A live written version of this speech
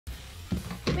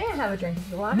May I have a drink of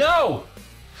your water? No!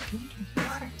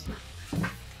 Water.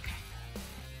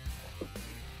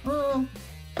 Mm.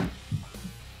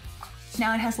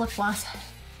 Now it has lip gloss.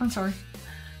 I'm sorry.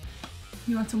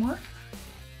 You want some more?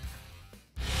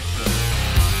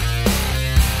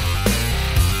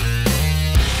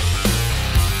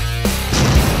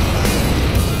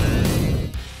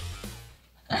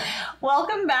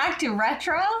 Welcome back to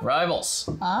Retro Rivals.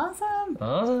 Awesome.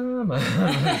 Awesome.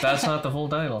 That's not the full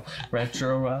title.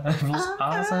 Retro Rivals.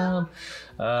 Awesome.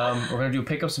 We're going to do a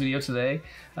pickups video today.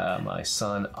 My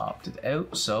son opted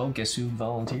out, so guess who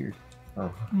volunteered?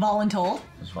 Or Voluntold.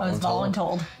 I was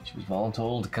voluntold. She was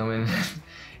voluntold to come in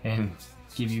and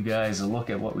give you guys a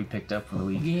look at what we picked up for the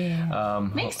week. Yeah.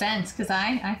 Makes sense, because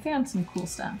I found some cool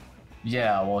stuff.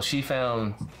 Yeah, well, she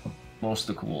found most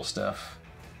of the cool stuff.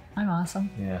 I'm awesome.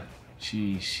 Yeah.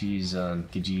 She's on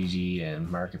Kijiji and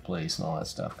Marketplace and all that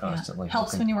stuff constantly. Yeah.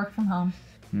 Helps when you work from home.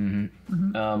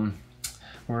 Mm-hmm. Mm-hmm.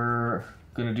 We're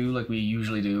gonna do like we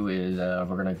usually do is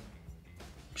we're gonna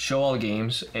show all the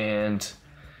games and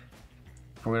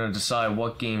we're gonna decide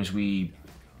what games we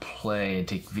play and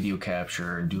take video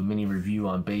capture and do a mini review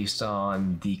on based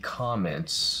on the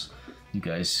comments you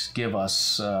guys give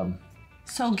us.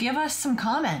 So give us some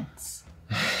comments.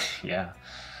 Yeah.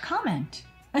 Comment.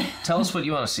 Tell us what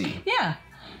you want to see. Yeah.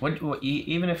 What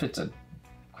even if it's a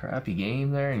crappy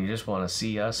game there and you just want to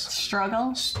see us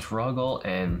struggle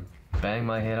and bang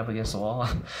my head up against the wall.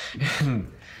 I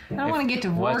don't want to get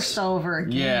divorced over a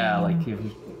game. Yeah, like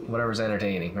whatever's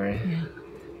entertaining, right? Yeah.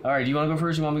 All right, do you want to go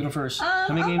first? You want me to go first?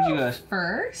 How many games you got?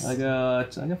 First. I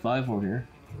got 5 over here.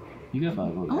 You got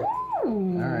 5 over here. Oh,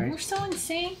 all right. We're so in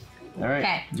sync. All right.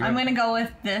 Okay, I'm gonna go with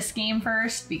this game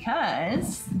first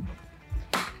because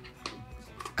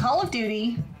Call of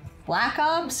Duty Black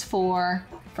Ops 4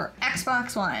 for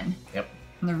Xbox One. Yep.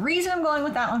 And the reason I'm going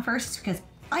with that one first is because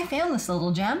I found this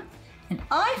little gem, and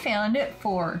I found it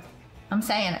for, I'm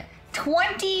saying it,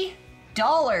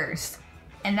 $20.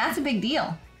 And that's a big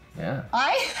deal. Yeah.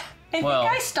 I think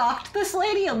I stalked this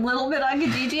lady a little bit on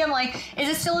Kijiji. I'm like, is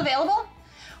it still available?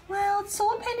 Well, it's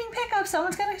sold pending pickup.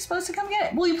 Someone's supposed to come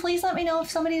get it. Will you please let me know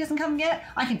if somebody doesn't come get it?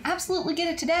 I can absolutely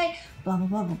get it today. Blah, blah,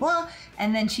 blah, blah, blah.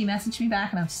 And then she messaged me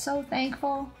back, and I'm so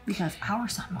thankful because our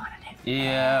son wanted it.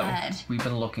 Yeah, bad. We've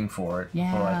been looking for it.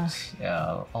 Yeah. But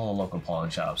yeah, all the local pawn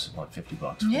shops want $50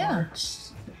 for yeah.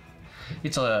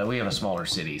 it. We have a smaller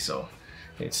city, so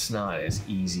it's not as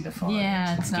easy to find.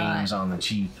 Yeah, it's games not. on the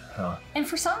cheap. And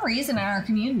for some reason in our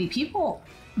community, people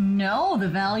know the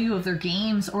value of their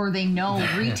games, or they know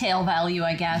retail value,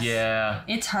 I guess. Yeah.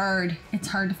 It's hard. It's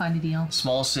hard to find a deal.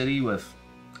 Small city with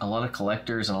a lot of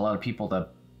collectors and a lot of people that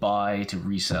buy to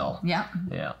resell. Yeah.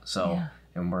 Yeah. So,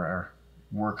 and we're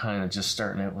kind of just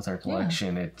starting out with our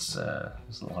collection. Yeah. It's a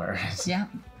little hard. Yeah.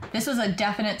 This was a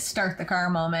definite start the car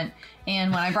moment.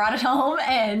 And when I brought it home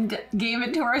and gave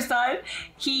it to our son,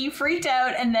 he freaked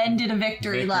out and then did a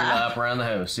victory lap around the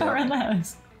house. Yeah. Around the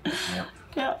house. Yep.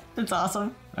 Yeah, it's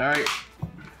awesome. All right.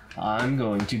 I'm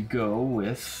going to go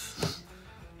with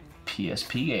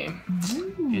PSP game.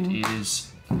 Ooh. It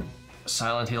is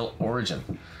Silent Hill Origin.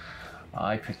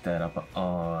 I picked that up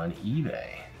on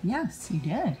eBay. Yes, you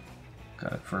did.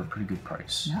 Got it for a pretty good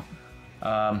price. Yep.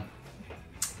 I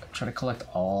try to collect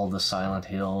all the Silent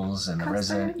Hills and the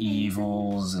Resident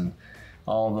Evils and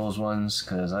all those ones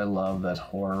because I love that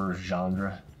horror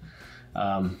genre.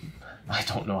 I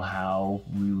don't know how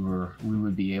we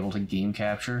would be able to game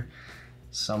capture.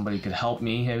 Somebody could help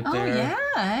me out there.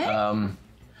 Oh yeah.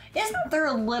 Isn't there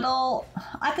a little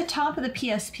at the top of the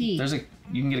PSP?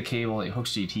 You can get a cable that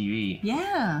hooks to your TV.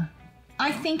 Yeah.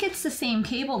 I think it's the same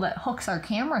cable that hooks our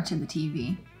camera to the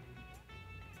TV.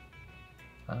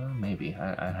 Maybe.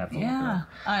 I'd have to look it up.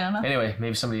 I don't know. Anyway,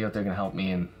 maybe somebody out there can help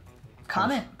me and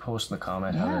comment. Post in the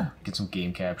comment how to get some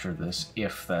game capture of this,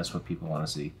 if that's what people want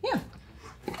to see. Yeah.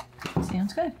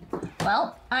 Sounds good.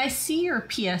 Well, I see your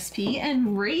PSP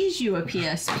and raise you a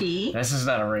PSP. This is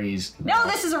not a raise. No,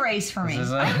 this is a raise for me. This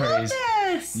is not a raise. Love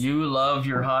this. You love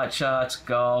your Hot Shots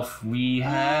golf. We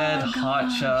had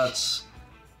Hot Shots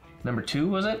number 2,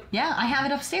 was it? Yeah, I have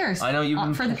it upstairs. I know you've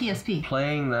been for the PSP.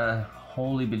 Playing the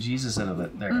holy bejesus out of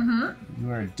it there. Mm-hmm.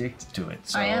 You are addicted to it.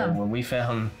 So I am. When we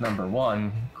found number 1,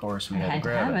 of course we had to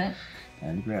grab it.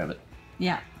 Had to grab it.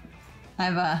 Yeah.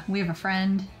 We have a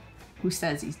friend who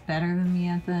says he's better than me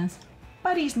at this,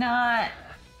 but he's not.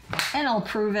 And I'll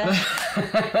prove it.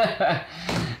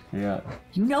 Yeah.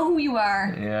 You know who you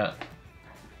are. Yeah.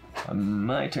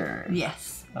 My turn.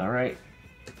 Yes. All right.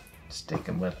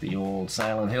 Sticking with the old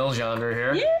Silent Hill genre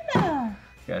here. Yeah.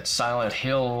 Got Silent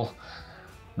Hill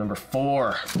number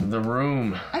 4, The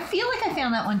Room. I feel like I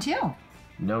found that one too.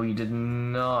 No, you did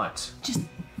not. Just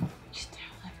She's there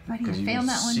with everybody. I found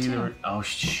that one too. Oh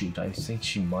shoot! I think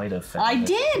she might have found I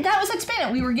did. That was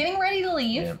expanded. We were getting ready to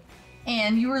leave,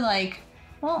 and you were like,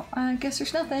 "Well, I guess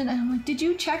there's nothing." And I'm like, "Did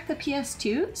you check the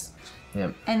PS2s?"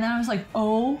 Yeah. And then I was like,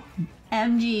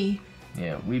 "OMG."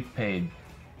 Yeah, we paid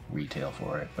retail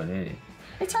for it, but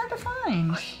it's hard to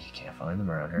find. You can't find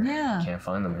them around here. Yeah. You can't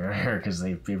find them around here because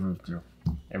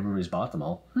everybody's bought them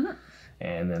all,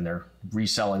 and then they're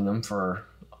reselling them for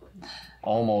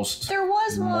almost there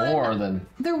was one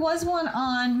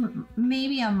on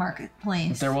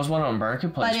Marketplace. There was one on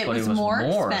Marketplace, but it was more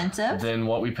expensive than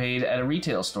what we paid at a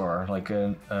retail store, like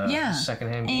a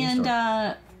secondhand game store.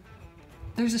 And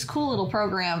there's this cool little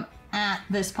program at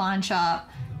this pawn shop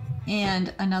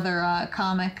and another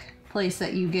comic place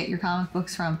that you get your comic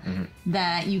books from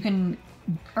that you can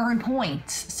earn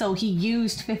points. So he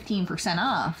used 15%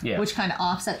 off, which kind of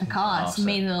offset the cost,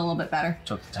 made it a little bit better.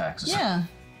 Took the taxes. Yeah.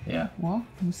 Yeah. Well,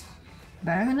 it was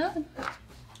better than nothing.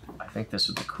 I think this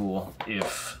would be cool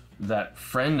if that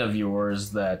friend of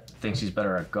yours that thinks he's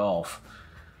better at golf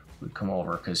would come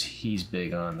over, because he's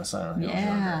big on the Silent Hill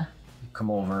genre.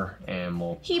 Come over and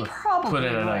we'll put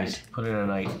in a night. Put in a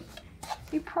night.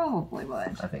 He probably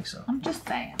would. I think so. I'm just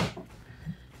saying.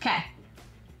 Okay.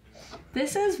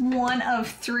 This is one of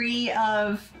 3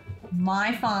 of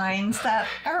my finds that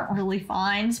aren't really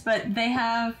finds, but they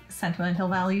have sentimental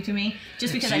value to me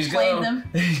just because I played them.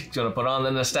 She's gonna put on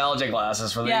the nostalgia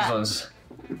glasses for these ones.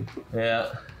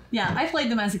 Yeah. Yeah, I played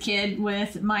them as a kid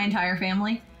with my entire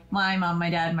family. My mom, my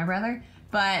dad, and my brother.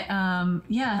 But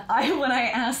when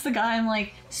I asked the guy, I'm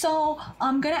like, so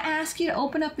I'm gonna ask you to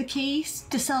open up the case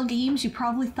to sell games you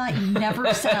probably thought you'd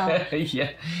never sell.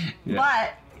 Yeah.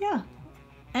 But yeah.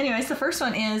 Anyways, the first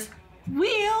one is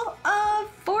Wheel of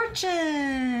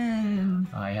Fortune.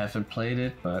 I haven't played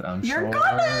it, but I'm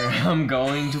I'm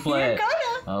going to play it.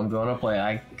 Gonna. I'm gonna play it.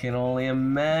 I can only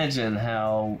imagine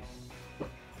how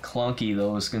clunky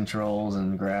those controls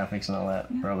and graphics and all that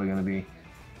probably gonna be.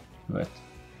 But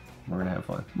we're gonna have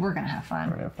fun. We're gonna have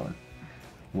fun.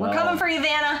 Well, we're coming for you,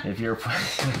 Vanna. If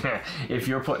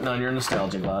you're putting on your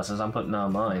nostalgia glasses, I'm putting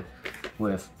on mine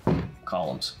with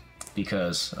columns,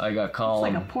 because I got columns.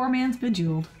 It's like a poor man's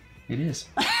Bejeweled. It is.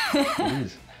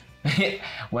 It is.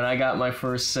 When I got my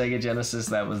first Sega Genesis,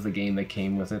 that was the game that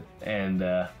came with it, and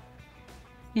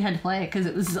you had to play it because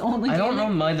it was the only game. I don't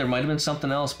know, there might have been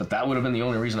something else, but that would have been the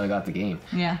only reason I got the game.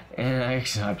 Yeah. And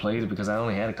I played it because I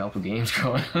only had a couple games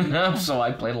growing up, so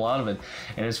I played a lot of it,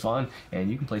 and it's fun.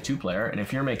 And you can play 2-player, and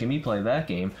if you're making me play that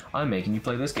game, I'm making you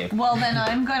play this game. Well, then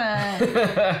I'm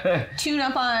gonna tune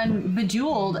up on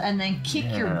Bejeweled and then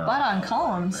kick your butt on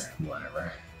columns.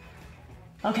 Whatever.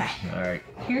 Okay. All right.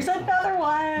 Here's another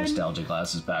one. Nostalgia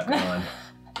glasses back on.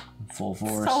 Full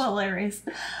force. So hilarious.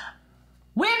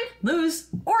 Win, lose,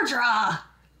 or draw. I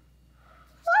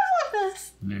love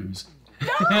this. Lose.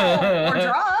 No, or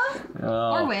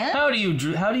draw, or win. How do you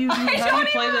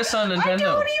play this on Nintendo? I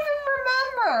don't even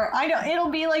remember. It'll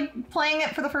be like playing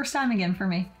it for the first time again for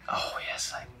me. Oh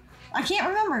yes, I can't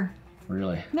remember.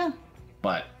 Really? No.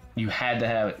 But you had to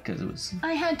have it because it was.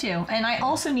 I had to, and I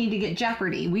also need to get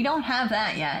Jeopardy. We don't have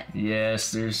that yet.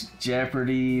 Yes, there's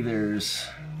Jeopardy. There's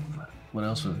what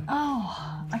else was it?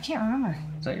 Oh, I can't remember.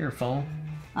 Is that your phone?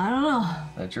 I don't know.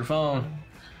 That's your phone.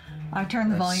 I've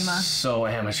turned the volume on. So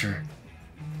amateur.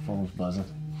 Phone's buzzing.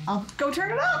 I'll go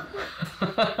turn it up.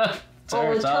 It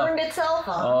turned itself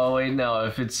off. Oh wait, no.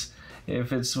 If it's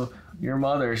your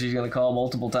mother, she's gonna call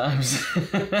multiple times.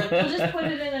 We'll just put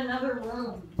it in another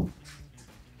room.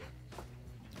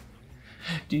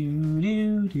 Do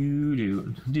do do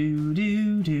do do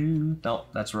do do. No,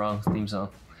 that's wrong. Theme song.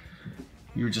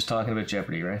 You were just talking about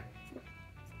Jeopardy, right?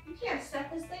 You can't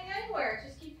set this thing anywhere. It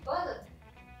just keeps buzzing.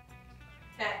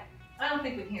 Okay. I don't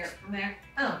think we can hear it from there.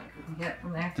 I don't think we can get it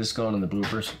from there. This is going in the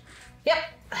bloopers. Yep.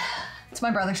 It's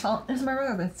my brother's fault. It's my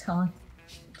brother that's calling.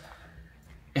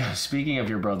 Yeah, speaking of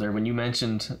your brother, when you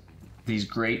mentioned these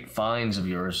great finds of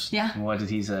yours, what did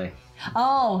he say?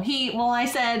 Oh, I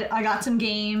said I got some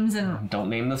games and... Don't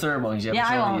name the third one. You haven't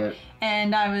shown it yet.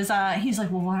 And I was, he's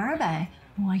like, well, what are they?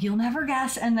 I'm like, you'll never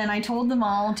guess. And then I told them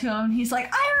all to him. He's like,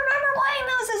 I remember playing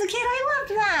those as a kid. I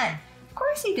loved that. Of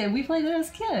course he did. We played it as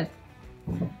a kid.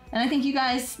 And I think you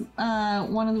guys,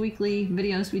 one of the weekly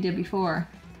videos we did before,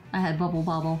 I had Bubble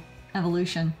Bobble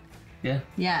Evolution. Yeah.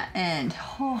 Yeah, and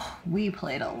we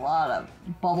played a lot of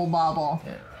Bubble Bobble.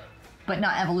 Yeah. But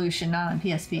not Evolution, not on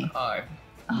PSP.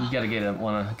 You gotta get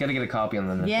a copy on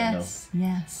the Nintendo.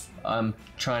 Yes. I'm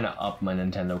trying to up my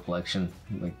Nintendo collection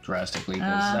like drastically,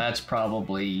 because that's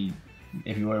probably,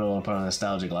 if you were to put on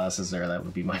nostalgia glasses there, that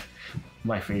would be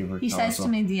my favorite. He says to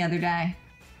me the other day,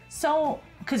 So,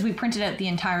 because we printed out the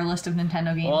entire list of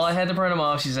Nintendo games. Well, I had to print them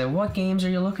off. She said, what games are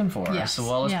you looking for? Yes. So,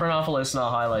 well, let's print off a list and I'll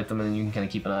highlight them and then you can kind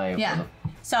of keep an eye out for them.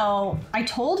 So, I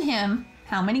told him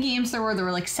how many games there were. There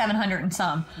were like 700 and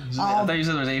some. I thought you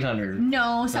said there was 800.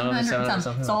 No, 700 and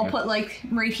some. So, I'll put like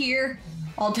right here.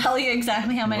 I'll tell you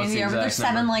exactly how many there are. There's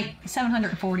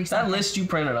 740 something. That list you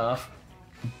printed off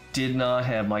did not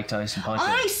have Mike Tyson Punch Out.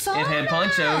 I saw It had that.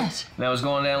 Punch Out. And I was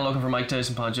going down looking for Mike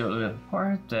Tyson Punch Out.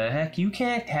 What the heck? You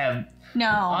can't have... No.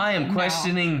 I am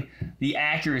questioning the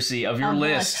accuracy of your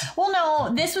list. Well,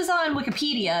 no, this was on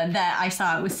Wikipedia that I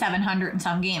saw. It was 700 and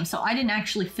some games. So I didn't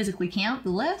actually physically count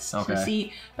the list to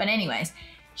see. But anyways,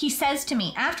 he says to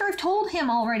me, after I've told him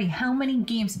already how many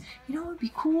games, you know, it would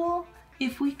be cool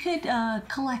if we could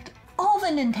collect all the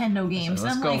Nintendo games. So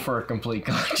let's go for a complete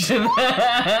collection. What?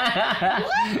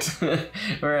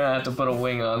 We're gonna have to put a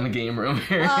wing on the game room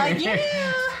here.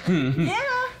 Yeah.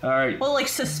 All right. We'll like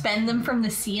suspend them from the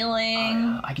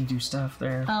ceiling. I can do stuff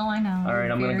there. Oh, I know. All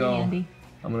right, I'm gonna go. Handy.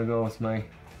 I'm gonna go with my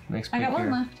next pick I got one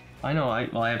here. left. I know.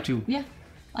 I have two. Yeah,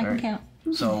 I can count.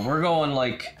 So we're going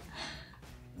like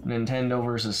Nintendo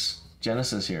versus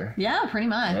Genesis here. Yeah, pretty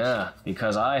much. Yeah,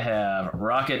 because I have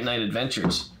Rocket Knight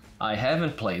Adventures. I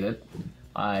haven't played it.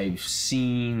 I've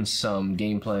seen some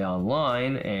gameplay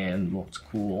online and looks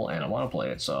cool, and I want to play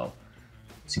it. So,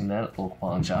 seen that at the local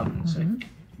pawn shop and say,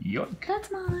 yoink. That's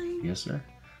mine. Yes, sir.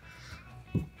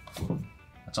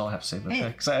 That's all I have to say about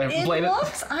that because I haven't played it.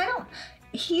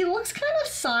 He looks kind of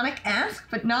Sonic-esque,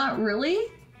 but not really.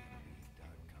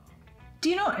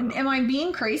 Do you know? Am I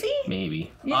being crazy?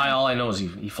 Maybe. Yeah. All I know is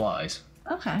he flies.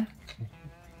 Okay.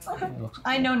 Okay. Cool.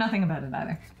 I know nothing about it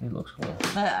either. It looks cool.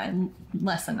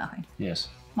 Less than nothing. Yes.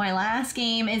 My last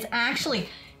game is actually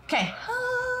okay.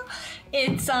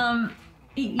 It's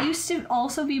it used to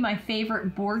also be my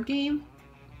favorite board game,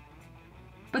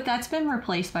 but that's been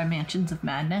replaced by Mansions of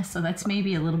Madness, so that's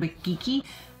maybe a little bit geeky.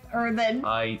 Or then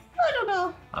I don't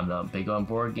know. I'm not big on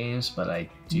board games, but I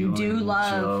do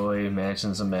love enjoy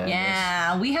Mansions of Madness.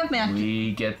 Yeah, we have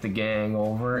We get the gang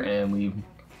over and we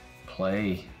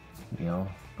play. You know,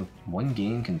 one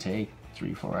game can take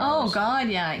 3-4 hours. Oh God,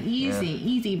 yeah,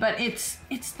 easy. But it's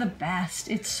the best.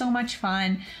 It's so much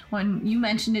fun. When you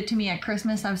mentioned it to me at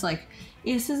Christmas, I was like,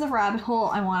 this is a rabbit hole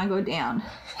I want to go down.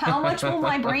 How much will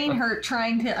my brain hurt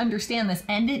trying to understand this?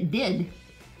 And it did.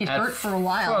 It hurt for a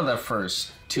while. For the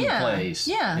first two plays.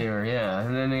 Yeah.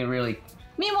 And then it really...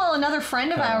 Meanwhile, another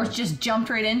friend of ours just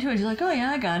jumped right into it. He's like, oh yeah,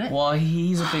 I got it. Well,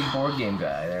 he's a big board game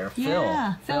guy there. Phil.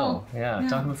 Yeah, Phil. Yeah,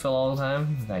 talking with Phil all the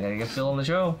time. I gotta get Phil on the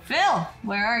show. Phil,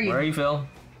 where are you? Where are you, Phil?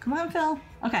 Come on, Phil.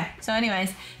 Okay, so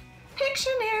anyways,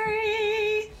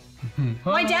 Pictionary.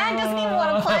 My dad doesn't even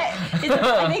want to play it.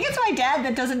 I think it's my dad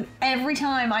that doesn't. Every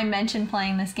time I mention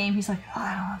playing this game, he's like, oh,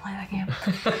 I don't want to play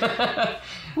that game.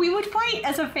 We would fight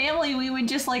as a family. We would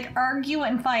just like argue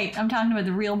and fight. I'm talking about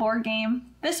the real board game.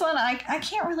 This one, I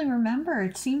can't really remember.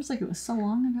 It seems like it was so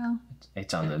long ago.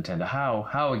 It's on Nintendo. How?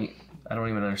 I don't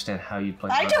even understand how you'd play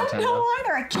I on don't Nintendo. know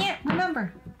either. I can't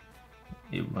remember.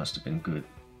 It must have been good.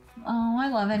 Oh, I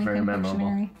love anything Very memorable.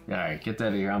 Pictionary. All right, get that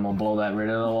out of here. I'm gonna blow that right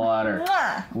out of the water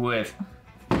Blah. with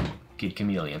Kid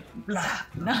Chameleon. Blah.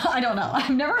 No, I don't know. I've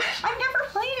never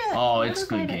played it. Oh, it's a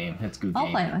good game. It's a good game.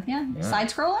 I'll play it with you. Yeah. Side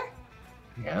scroller?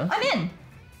 Yeah. I'm in.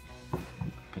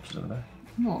 Pictures of that.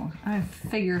 Well, I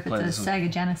figure if it's Play a this one.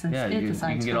 Sega Genesis, Yeah, it's you a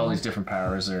side can get all scroller. these different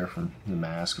powers there from the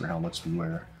mask or helmets we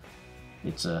wear.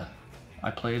 It's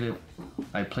I played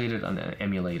it on an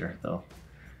emulator though,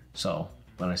 so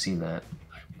when I seen that,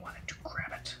 I wanted to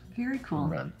grab it. Very cool.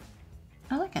 And run.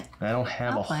 I like it. I don't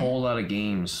have I'll a play whole lot of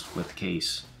games with the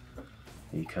case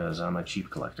because I'm a cheap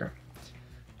collector.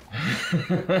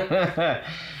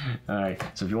 Alright,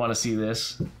 so if you want to see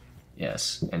this,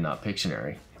 yes, and not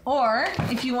Pictionary. Or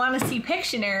if you want to see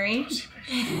Pictionary,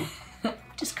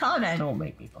 just comment. Don't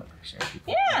make me play Pictionary.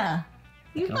 Yeah,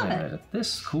 you love it.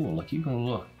 This is cool. Look, you can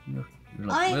look. You're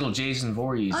like little Jason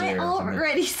Voorhees I there.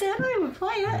 already said I would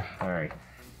play it. All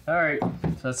right.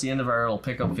 So that's the end of our little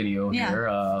pickup video here.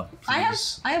 I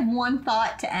have one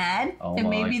thought to add, and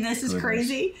maybe this is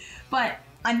crazy, but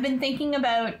I've been thinking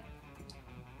about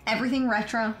everything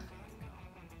retro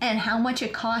and how much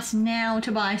it costs now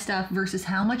to buy stuff versus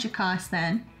how much it cost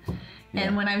then. Yeah.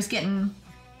 And when I was getting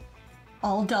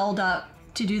all dolled up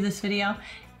to do this video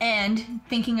and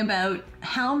thinking about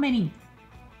how many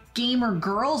gamer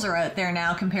girls are out there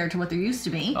now compared to what there used to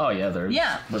be. Oh yeah, there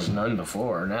was none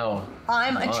before. Now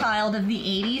I'm a child of the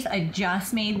 80s. I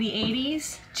just made the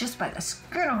 80s just by the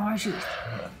skin of my shoes.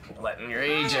 Letting your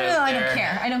age out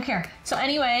there. I don't care. So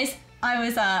anyways, I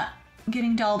was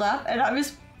getting dolled up and I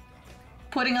was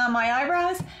putting on my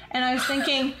eyebrows and I was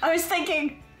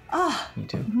thinking, Oh, me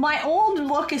too. My old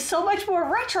look is so much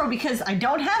more retro because I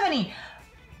don't have any.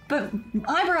 But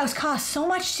eyebrows cost so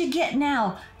much to get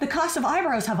now. The cost of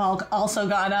eyebrows have also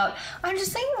gone up. I'm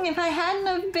just thinking if I hadn't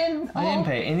have been... I didn't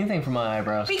pay anything for my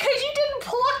eyebrows. Because you didn't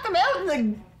pluck them out in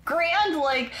the grand,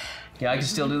 like... Yeah, I can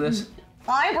still do this?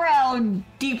 Eyebrow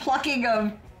depucking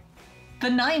of the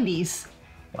 90s.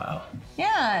 Wow.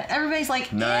 Yeah, everybody's like,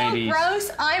 90s. ew,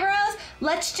 gross eyebrows.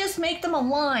 Let's just make them a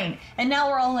line. And now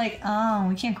we're all like, oh,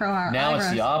 we can't grow our eyebrows. Now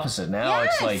it's the opposite. Now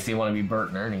it's like they want to be Bert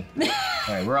and Ernie.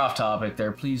 All right, we're off topic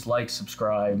there. Please like,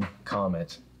 subscribe,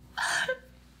 comment.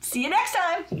 See you next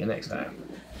time. See you next time.